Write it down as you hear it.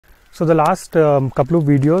So the last couple of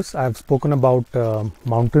videos I've spoken about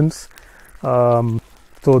mountains.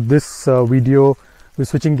 So this video we're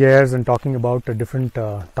switching gears and talking about a different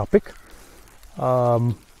topic.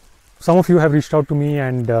 Some of you have reached out to me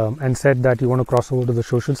and said that you want to cross over to the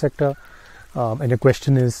social sector, and the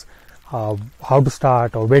question is how to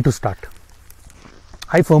start or where to start.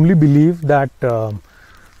 I firmly believe that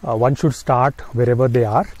one should start wherever they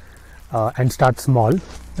are and start small.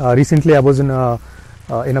 Recently I was in a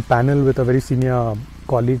panel with a very senior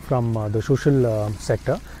colleague from the social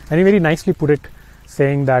sector, and he very nicely put it,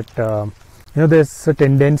 saying that there's a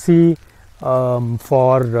tendency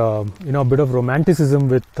for a bit of romanticism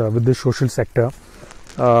with the social sector.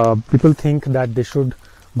 People think that they should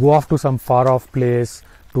go off to some far off place,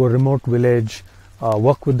 to a remote village,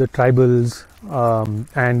 work with the tribals,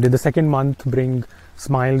 and in the second month bring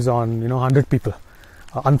smiles on 100 people.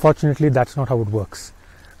 Unfortunately, that's not how it works.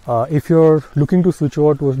 If you're looking to switch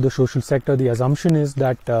over to the social sector, the assumption is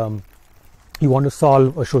that you want to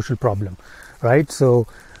solve a social problem, right? So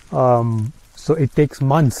it takes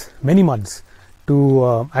months, many months,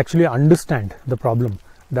 to actually understand the problem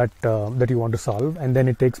that you want to solve, and then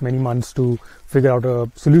it takes many months to figure out a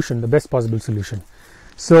solution, the best possible solution.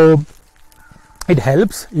 So it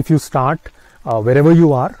helps if you start wherever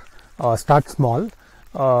you are, start small,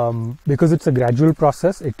 because it's a gradual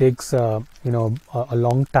process. It takes a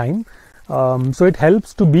long time, so it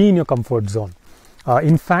helps to be in your comfort zone.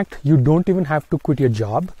 In fact, you don't even have to quit your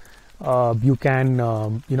job. You can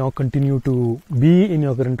continue to be in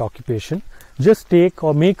your current occupation. Just take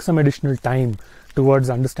or make some additional time towards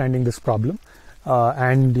understanding this problem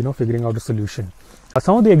and figuring out a solution.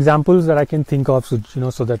 Some of the examples that I can think of,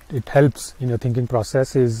 so that it helps in your thinking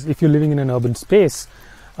process, is if you're living in an urban space,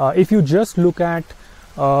 if you just look at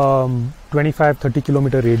 25-30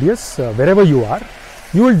 kilometer radius, wherever you are,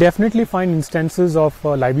 you will definitely find instances of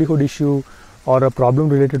a livelihood issue or a problem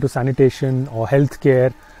related to sanitation or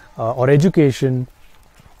healthcare or education,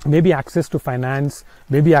 maybe access to finance,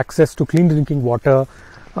 maybe access to clean drinking water.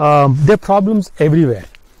 There are problems everywhere,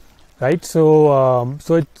 right? So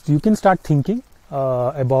you can start thinking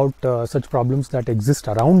about such problems that exist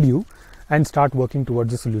around you and start working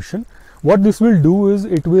towards a solution. What this will do is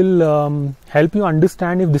it will help you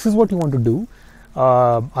understand if this is what you want to do.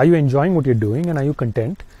 Are you enjoying what you're doing, and are you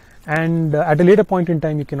content? And at a later point in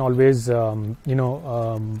time, you can always think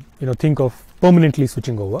of permanently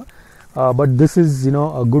switching over. But this is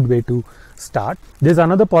a good way to start. There's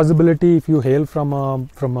another possibility. If you hail from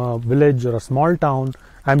a village or a small town,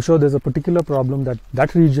 I'm sure there's a particular problem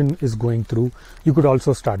that region is going through. You could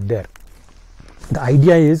also start there. The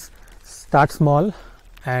idea is start small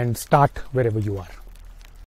and start wherever you are.